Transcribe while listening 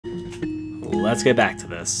let's get back to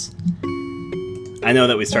this. I know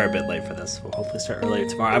that we start a bit late for this. We'll hopefully start earlier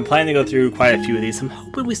tomorrow. I'm planning to go through quite a few of these. I'm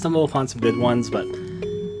hoping we stumble upon some good ones, but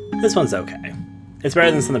this one's okay. It's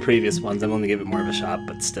better than some of the previous ones. I'm going to give it more of a shot,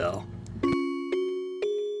 but still.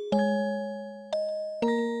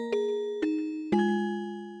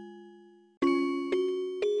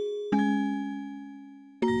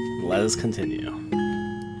 Let us continue.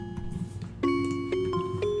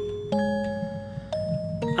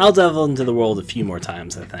 I'll delve into the world a few more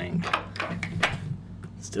times, I think.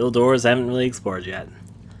 Still doors I haven't really explored yet.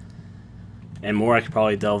 And more I could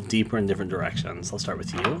probably delve deeper in different directions. I'll start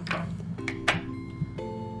with you.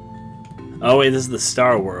 Oh wait, this is the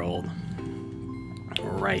Star World.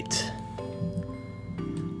 Right.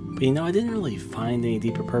 But you know, I didn't really find any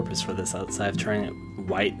deeper purpose for this outside of turning it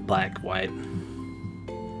white, black, white.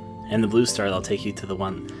 And the blue star, that'll take you to the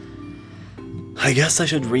one. I guess I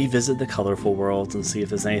should revisit the colorful worlds and see if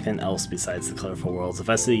there's anything else besides the colorful worlds. If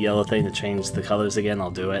I see a yellow thing to change the colors again, I'll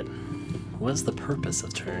do it. What is the purpose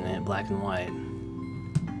of turning it black and white?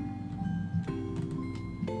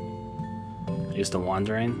 Are you just a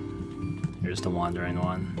wandering? You're just a wandering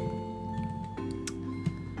one.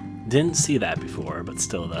 Didn't see that before, but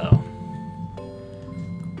still though.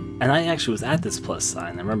 And I actually was at this plus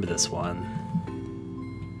sign. I remember this one.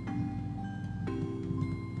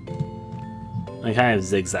 I kind of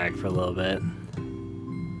zigzagged for a little bit.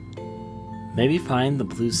 Maybe find the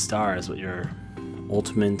blue star is what your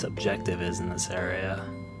ultimate objective is in this area.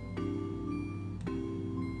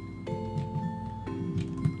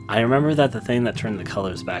 I remember that the thing that turned the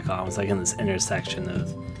colors back on was like in this intersection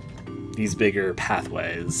of these bigger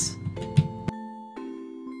pathways.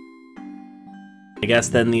 I guess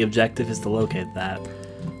then the objective is to locate that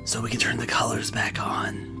so we can turn the colors back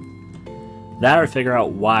on. That or figure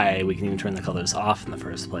out why we can even turn the colors off in the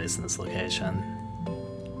first place in this location.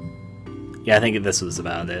 Yeah, I think this was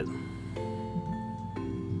about it.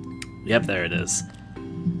 Yep, there it is.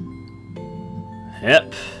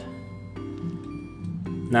 Yep.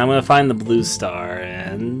 Now I'm going to find the blue star,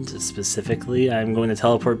 and specifically I'm going to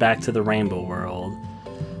teleport back to the rainbow world.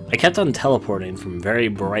 I kept on teleporting from very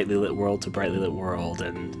brightly lit world to brightly lit world,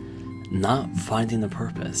 and not finding the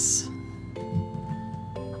purpose.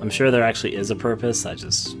 I'm sure there actually is a purpose,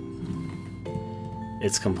 it's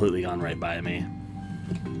completely gone right by me.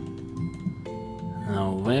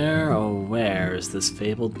 Now where, oh where is this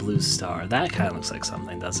fabled blue star? That kind of looks like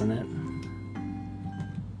something, doesn't it?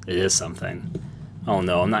 It is something. Oh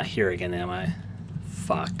no, I'm not here again, am I?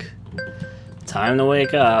 Fuck. Time to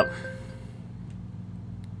wake up.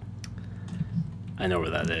 I know where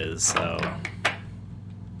that is, so...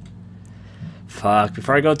 Fuck,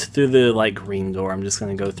 before I go through the light green door, I'm just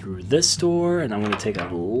going to go through this door, and I'm going to take a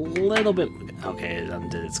little bit... Okay, it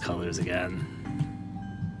undid its colors again.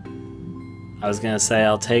 I was going to say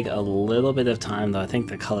I'll take a little bit of time, though I think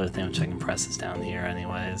the color thing which I can press is down here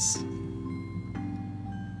anyways.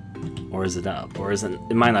 Or is it up? Or is it...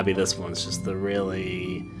 It might not be this one, it's just the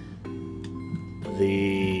really...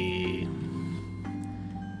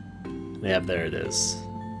 Yeah, there it is.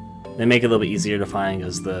 They make it a little bit easier to find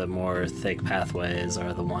because the more thick pathways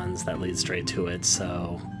are the ones that lead straight to it,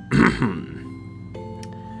 so...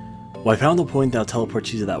 Well, I found a point that'll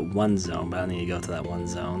teleport you to that one zone, but I need to go to that one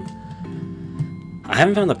zone. I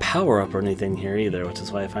haven't found a power-up or anything here either, which is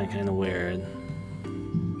why I find it kind of weird.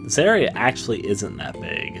 This area actually isn't that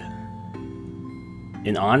big.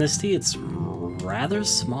 In honesty, it's rather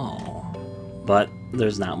small, but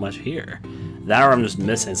there's not much here. That or I'm just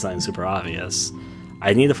missing something super obvious.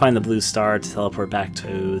 I need to find the blue star to teleport back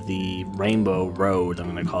to the Rainbow Road,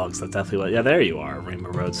 I'm going to call it, because that's definitely what... Yeah, there you are, Rainbow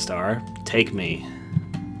Road star. Take me.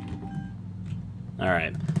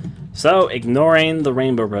 Alright. So, ignoring the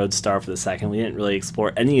Rainbow Road star for the second, we didn't really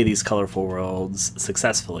explore any of these colorful worlds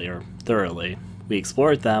successfully or thoroughly. We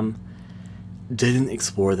explored them, didn't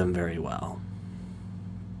explore them very well.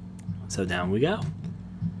 So down we go.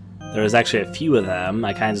 There was actually a few of them.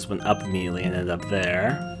 I kind of just went up immediately and ended up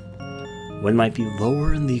there. One might be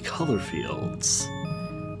lower in the color fields.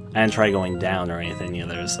 I didn't try going down or anything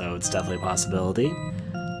either, so it's definitely a possibility.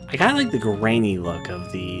 I kind of like the grainy look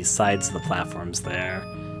of the sides of the platforms there.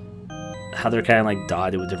 How they're kind of like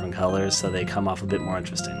dotted with different colors, so they come off a bit more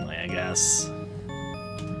interestingly, I guess.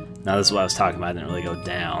 Now this is what I was talking about, I didn't really go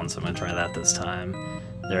down, so I'm going to try that this time.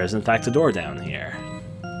 There is in fact a door down here.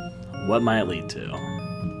 What might it lead to?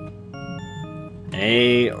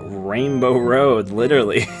 A rainbow road,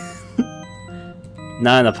 literally.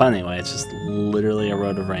 Not in a punny way, it's just literally a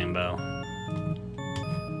road of rainbow.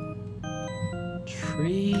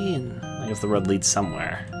 Tree, and I guess the road leads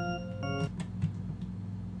somewhere.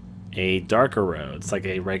 A darker road. It's like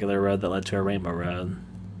a regular road that led to a rainbow road.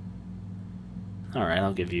 Alright,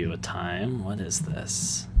 I'll give you a time. What is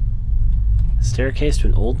this? A staircase to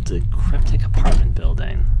an old decrepit apartment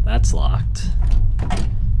building. That's locked.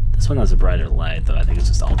 This one has a brighter light, though I think it's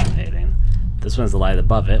just alternating. This one has the light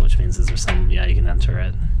above it, which means there's some... yeah, you can enter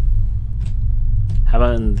it. How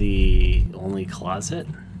about in the only closet?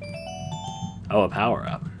 Oh, a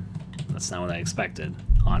power-up. That's not what I expected,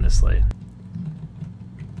 honestly.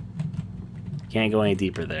 Can't go any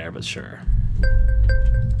deeper there, but sure.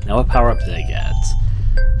 Now what power-up did I get?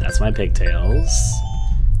 That's my pigtails.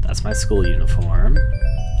 That's my school uniform.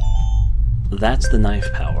 That's the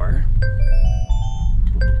knife power.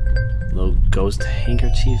 Little ghost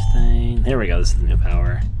handkerchief thing. There we go, this is the new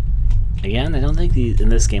power. Again, I don't think in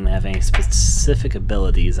this game they have any specific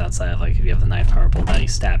abilities outside of, like, if you have the knife power pulled out, you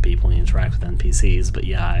stab people and you interact with NPCs, but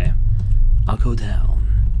yeah, I'll go down.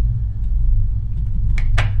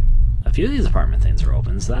 A few of these apartment things are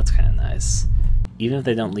open, so that's kind of nice. Even if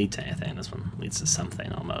they don't lead to anything, this one leads to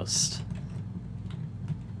something almost.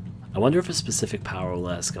 I wonder if a specific power will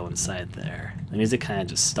let us go inside there. The music kind of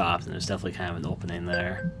just stopped, and there's definitely kind of an opening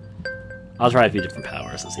there. I'll try a few different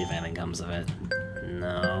powers and see if anything comes of it.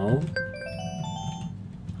 No.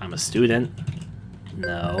 I'm a student.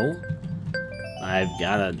 No. I've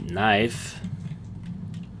got a knife.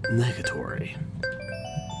 Negatory.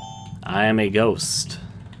 I am a ghost.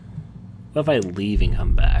 What if I leave and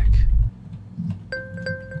come back?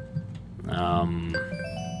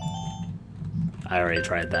 I already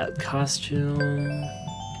tried that costume.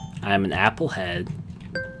 I'm an apple head.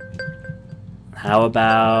 How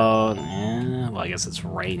about... well, I guess it's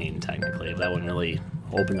raining, technically, but that wouldn't really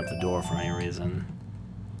open up the door for any reason.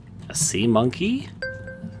 A sea monkey?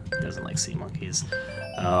 Doesn't like sea monkeys.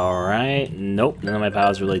 Alright, nope, none of my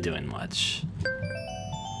powers really doing much.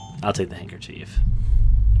 I'll take the handkerchief.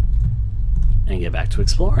 And get back to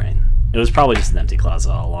exploring. It was probably just an empty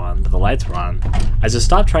closet all along, but the lights were on. I just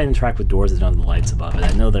stopped trying to interact with doors that don't have the lights above it.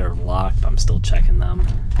 I know they're locked, but I'm still checking them.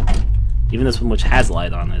 Even this one, which has a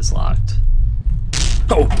light on, is locked.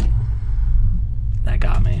 Oh! That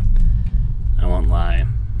got me. I won't lie.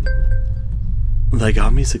 That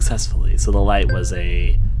got me successfully. So the light was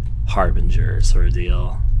a harbinger sort of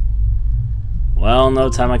deal. Well, no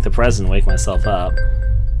time like the present to wake myself up.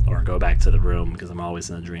 Or go back to the room, because I'm always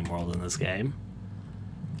in a dream world in this game.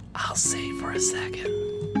 I'll save for a second.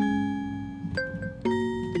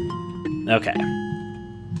 Okay.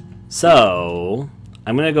 So,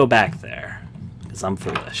 I'm gonna go back there, because I'm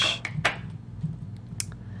foolish.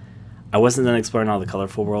 I wasn't done exploring all the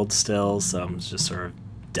colorful worlds still, so I'm just sort of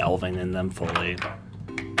delving in them fully.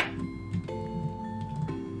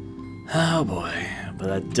 Oh boy. But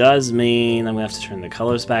that does mean I'm gonna have to turn the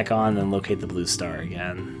colors back on and locate the blue star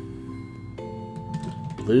again.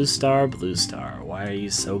 Blue star, why are you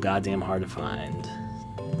so goddamn hard to find?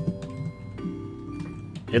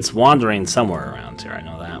 It's wandering somewhere around here, I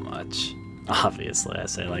know that much. Obviously, I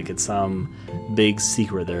say like it's some big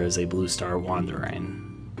secret there is a blue star wandering.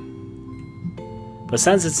 But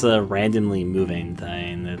since it's a randomly moving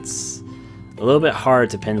thing, it's a little bit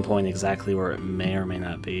hard to pinpoint exactly where it may or may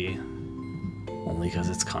not be. Only because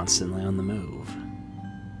it's constantly on the move.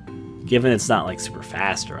 Given it's not like super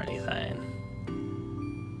fast or anything.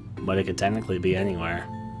 But it could technically be anywhere.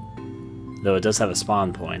 Though it does have a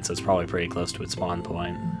spawn point, so it's probably pretty close to its spawn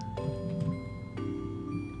point.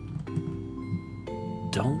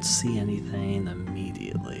 Don't see anything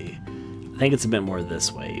immediately. I think it's a bit more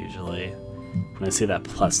this way usually. When I see that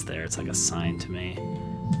plus there, it's like a sign to me.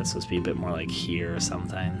 That's supposed to be a bit more like here or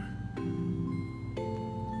something.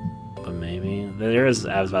 But maybe. There is,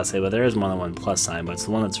 I was about to say, but there is more than one plus sign, but it's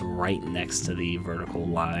the one that's right next to the vertical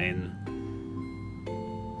line.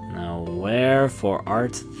 Now, wherefore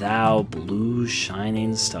art thou, blue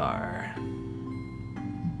shining star?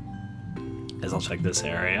 Guess I'll check this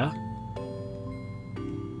area.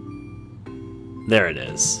 There it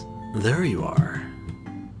is. There you are.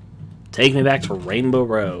 Take me back to Rainbow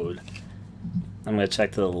Road. I'm going to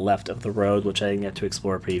check to the left of the road, which I didn't get to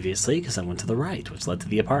explore previously, because I went to the right, which led to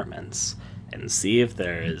the apartments, and see if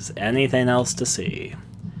there is anything else to see.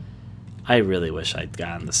 I really wish I'd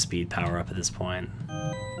gotten the speed power up at this point.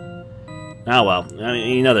 Oh well, I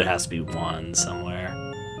mean, you know there has to be one somewhere.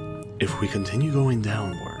 If we continue going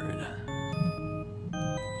downward...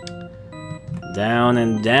 Down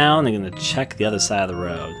and down, I'm going to check the other side of the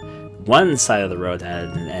road. One side of the road had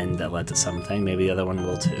an end that led to something, maybe the other one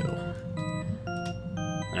will too.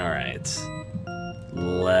 Alright.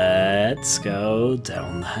 Let's go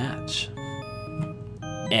down the hatch.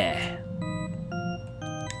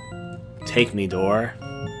 Take me, door.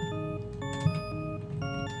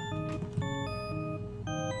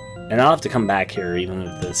 And I'll have to come back here even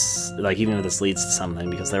if this, even if this leads to something,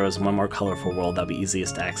 because there was one more colorful world that'll be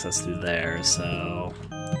easiest to access through there, so...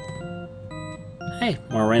 Hey,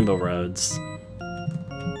 more rainbow roads.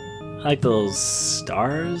 I like those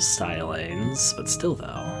stars style lanes, but still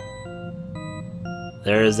though.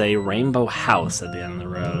 There is a rainbow house at the end of the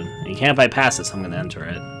road. And you can't bypass it, so I'm gonna enter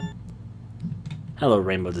it. Hello,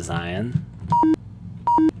 rainbow design.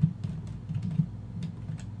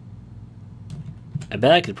 I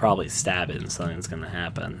bet I could probably stab it and something's gonna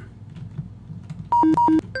happen.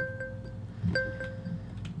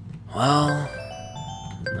 Well,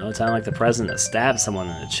 no time like the present to stab someone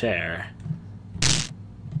in a chair.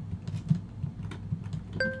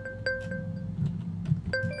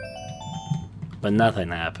 But nothing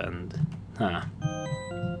happened. Huh.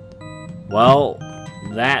 Well,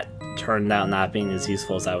 that turned out not being as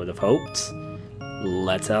useful as I would have hoped.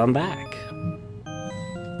 Let's head on back.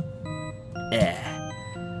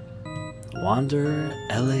 Wander,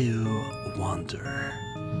 Eleu, wander.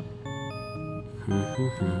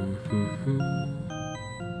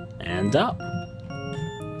 And up.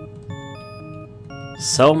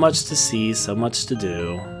 So much to see, so much to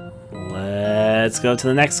do. Let's go to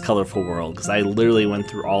the next colorful world, because I literally went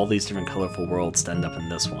through all these different colorful worlds to end up in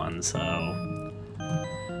this one, so...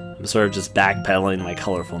 I'm sort of just backpedaling my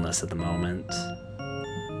colorfulness at the moment.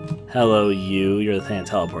 Hello, you. You're the thing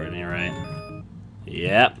that teleported me, right?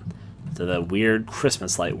 Yep. To the weird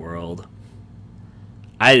Christmas light world.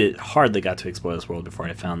 I hardly got to explore this world before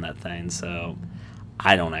I found that thing, so...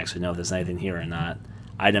 I don't actually know if there's anything here or not.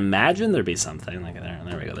 I'd imagine there'd be something. Like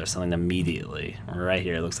there we go. There's something immediately. Right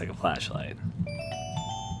here, it looks like a flashlight.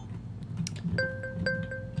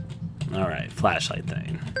 Alright, flashlight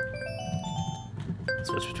thing.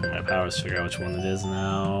 Switch between my powers to figure out which one it is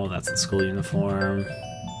now. That's the school uniform.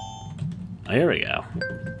 Oh, here we go.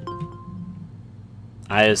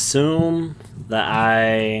 I assume that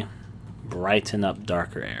I brighten up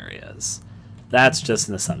darker areas. That's just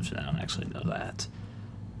an assumption. I don't actually know that.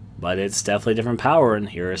 But it's definitely a different power, and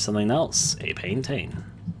here is something else. A painting.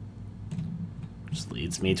 Which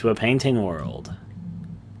leads me to a painting world.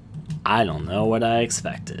 I don't know what I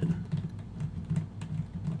expected.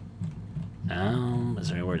 Is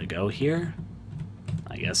there anywhere to go here?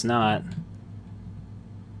 I guess not.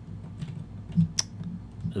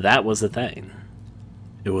 That was the thing.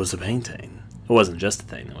 It was a painting. It wasn't just a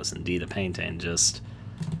thing, it was indeed a painting, just...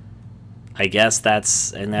 I guess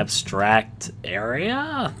that's an abstract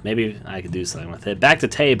area? Maybe I could do something with it. Back to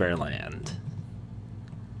Teddy Bear Land.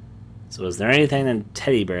 So is there anything in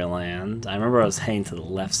Teddy Bear Land? I remember I was heading to the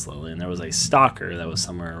left slowly, and there was a stalker that was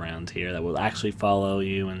somewhere around here that will actually follow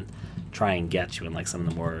you and try and get you, unlike some of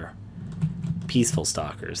the more peaceful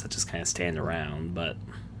stalkers that just kind of stand around, but...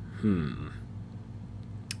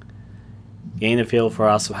 Gain a feel for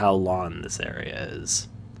also how long this area is.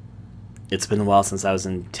 It's been a while since I was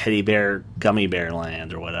in Teddy Bear Gummy Bear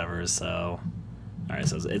Land or whatever, so... Alright,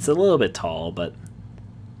 so it's a little bit tall, but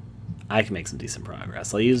I can make some decent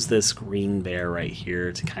progress. I'll use this green bear right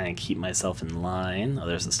here to kind of keep myself in line. Oh,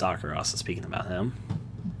 there's the stalker also speaking about him.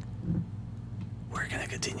 We're gonna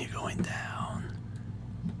continue going down.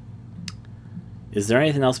 Is there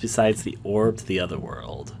anything else besides the orb to the other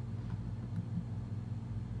world?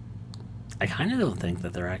 I kind of don't think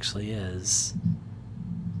that there actually is.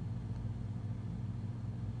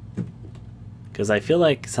 Because I feel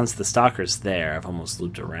like since the stalker's there, I've almost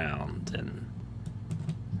looped around and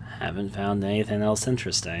haven't found anything else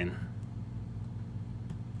interesting.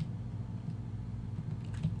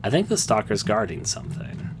 I think the stalker's guarding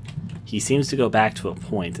something. He seems to go back to a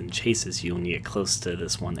point and chases you when you get close to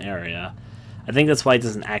this one area. I think that's why he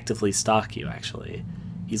doesn't actively stalk you, actually.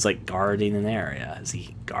 He's like guarding an area. Is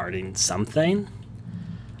he guarding something?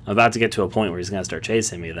 I'm about to get to a point where he's going to start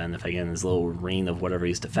chasing me then if I get in his little ring of whatever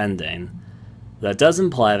he's defending. That does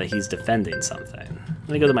imply that he's defending something. Let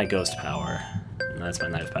me go to my ghost power. And that's my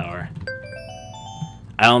knife power.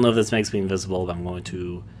 I don't know if this makes me invisible, but I'm going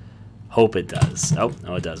to hope it does. Oh,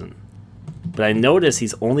 no it doesn't. But I notice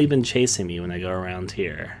he's only been chasing me when I go around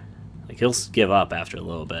here. Like, he'll give up after a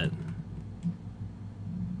little bit.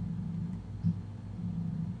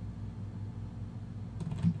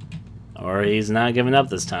 Or he's not giving up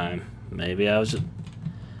this time. Maybe I was just...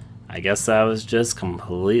 I guess I was just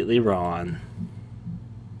completely wrong.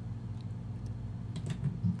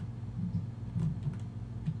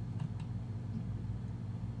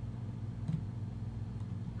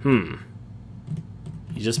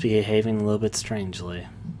 He's just behaving a little bit strangely.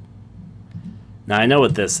 Now I know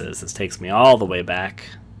what this is. This takes me all the way back.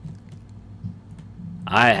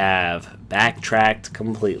 I have backtracked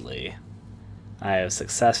completely. I have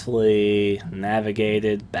successfully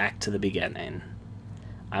navigated back to the beginning.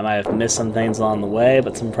 I might have missed some things along the way,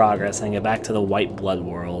 but some progress. I can get back to the white blood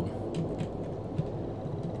world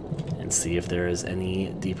and see if there is any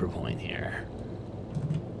deeper point here.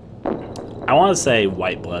 I want to say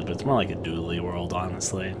white blood, but it's more like a doodly world,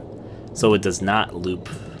 honestly. So it does not loop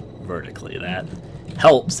vertically. That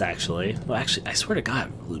helps, actually. Well, actually, I swear to God,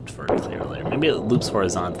 it looped vertically earlier. Maybe it loops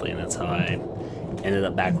horizontally, and that's how I ended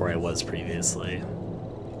up back where I was previously.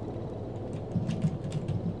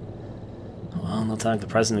 Well, no time for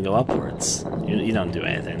the president to go upwards. You don't do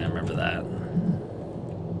anything, I remember that.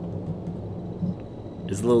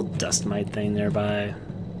 Is the little dust mite thing nearby?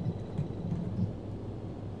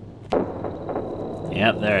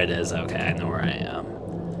 Yep, there it is. Okay, I know where I am.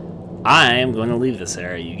 I am going to leave this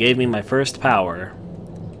area. You gave me my first power,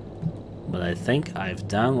 but I think I've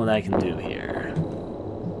done what I can do here.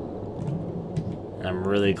 And I'm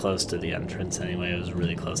really close to the entrance anyway. It was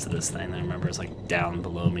really close to this thing. I remember it's like down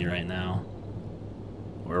below me right now.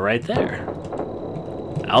 We're right there.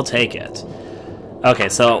 I'll take it. Okay,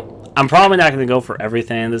 so I'm probably not going to go for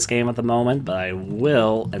everything in this game at the moment, but I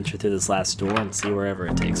will enter through this last door and see wherever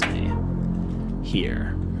it takes me.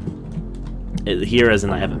 Here. Here as in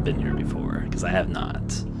I haven't been here before, because I have not.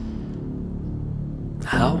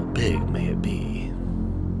 How big may it be?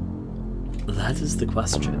 That is the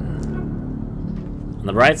question. On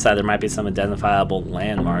the bright side, there might be some identifiable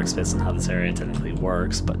landmarks based on how this area technically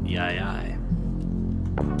works, but yai.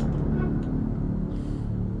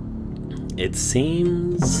 It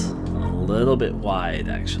seems a little bit wide,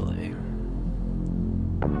 actually.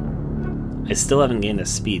 I still haven't gained a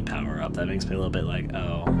speed power up. That makes me a little bit like,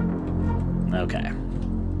 oh, okay.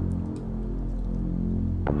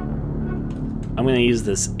 I'm going to use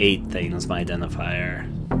this 8 thing as my identifier.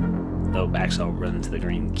 Though, actually, I'll run into the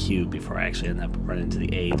green cube before I actually end up running into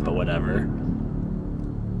the 8, but whatever.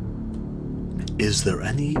 Is there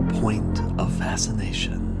any point of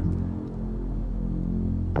fascination?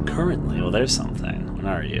 Currently, well, there's something. What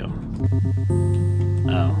are you?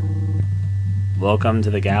 Oh. Welcome to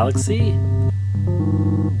the galaxy?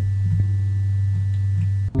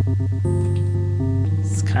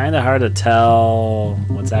 It's kind of hard to tell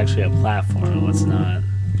what's actually a platform and what's not.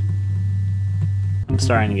 I'm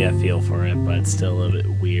starting to get a feel for it, but it's still a little bit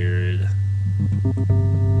weird.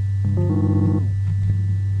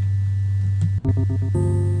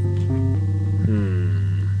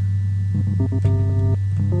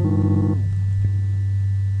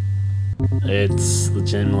 It's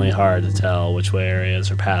legitimately hard to tell which way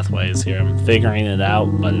areas are pathways here. I'm figuring it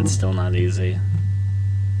out, but it's still not easy.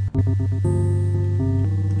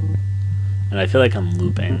 And I feel like I'm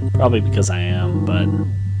looping. Probably because I am, but...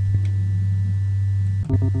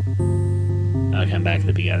 Okay, I'm back at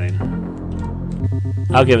the beginning.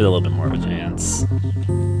 I'll give it a little bit more of a chance.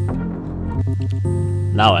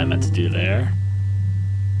 Not what I meant to do there.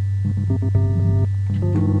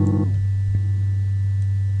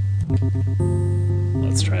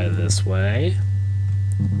 Let's try this way.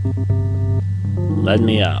 Let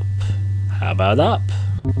me up. How about up?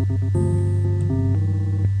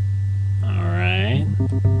 Alright.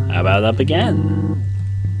 How about up again?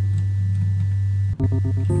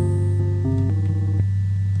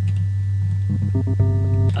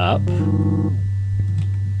 Up.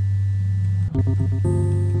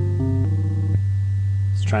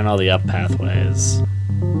 Let's try all the up pathways.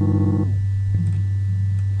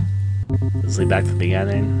 Let's lead back to the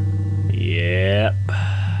beginning. Yep.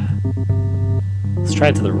 Let's try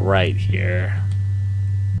it to the right here.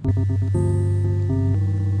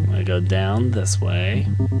 I'm gonna go down this way.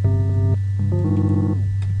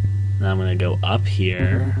 Then I'm gonna go up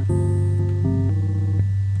here.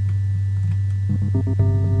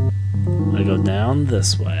 I'm gonna go down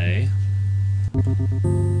this way.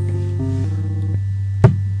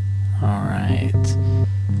 Alright.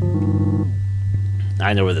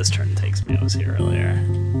 I know where this turn takes me. I was here earlier. I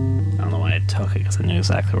don't know why I took it, because I knew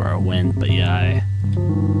exactly where I went, but yeah,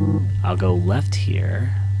 I'll go left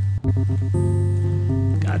here.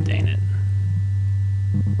 God dang it.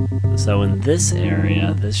 So in this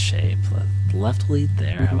area, this shape, left will lead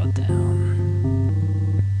there. How about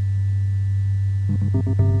down?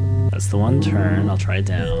 That's the one turn. I'll try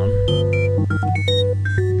down.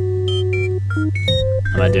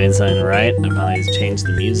 Am I doing something right? I finally changed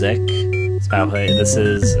the music. Pathway. This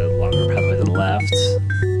is a longer pathway to the left.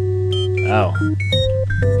 Oh.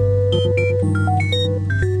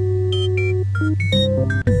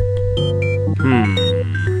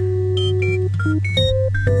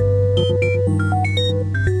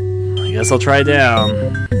 I guess I'll try down.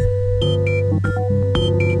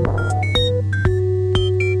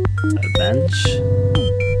 A bench.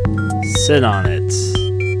 Sit on it.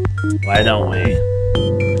 Why don't we?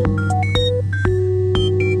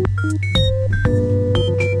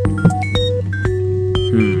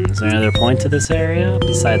 Is there any other point to this area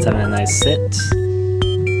besides having a nice sit?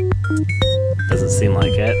 Doesn't seem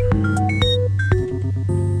like it.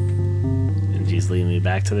 And she's leading me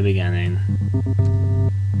back to the beginning.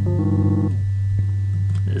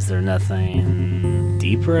 Is there nothing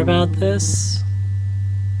deeper about this?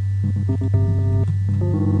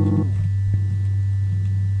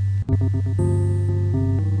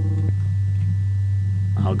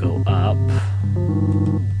 I'll go up.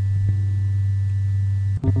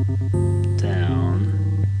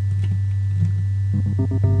 Down.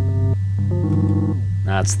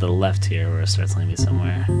 Now it's the left here where it starts leading me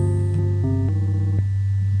somewhere.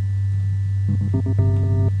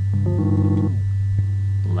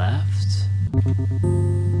 Left.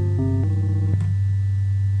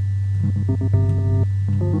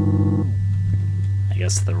 I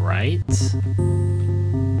guess the right.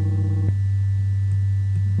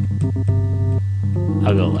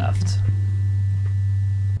 I'll go left.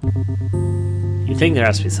 You'd think there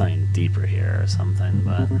has to be something deeper here or something,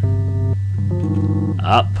 but...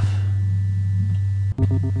 Up.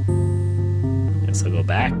 Guess I'll go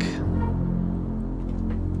back.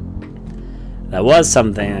 That was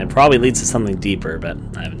something, it probably leads to something deeper, but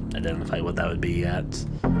I haven't identified what that would be yet.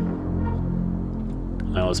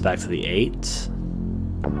 Am I almost back to the 8?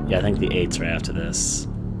 Yeah, I think the 8's right after this.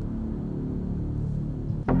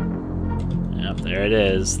 Yep, there it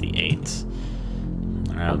is, the 8.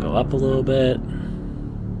 Alright, I'll go up a little bit.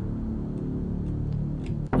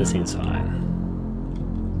 This seems fine.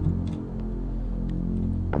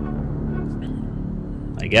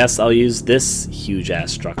 I guess I'll use this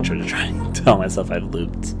huge-ass structure to try and tell myself I've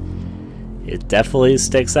looped. It definitely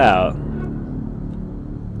sticks out.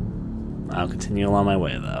 I'll continue along my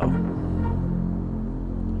way, though.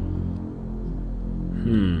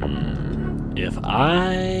 If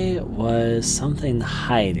I was something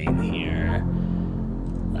hiding here...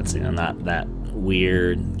 That's, not that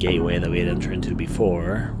weird gateway that we had entered into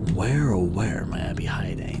before. Where, oh where might I be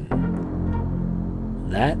hiding?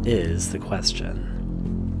 That is the question.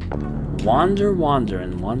 Wander, wander,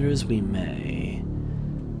 and wander as we may.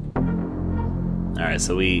 Alright,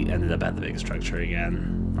 so we ended up at the big structure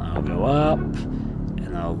again. I'll go up,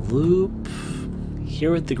 and I'll loop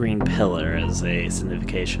here with the green pillar as a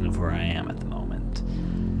signification of where I am at the moment.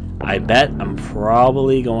 I bet I'm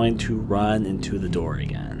probably going to run into the door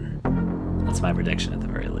again. That's my prediction at the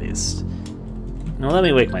very least. Now let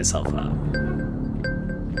me wake myself up.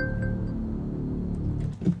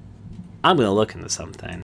 I'm gonna look into something.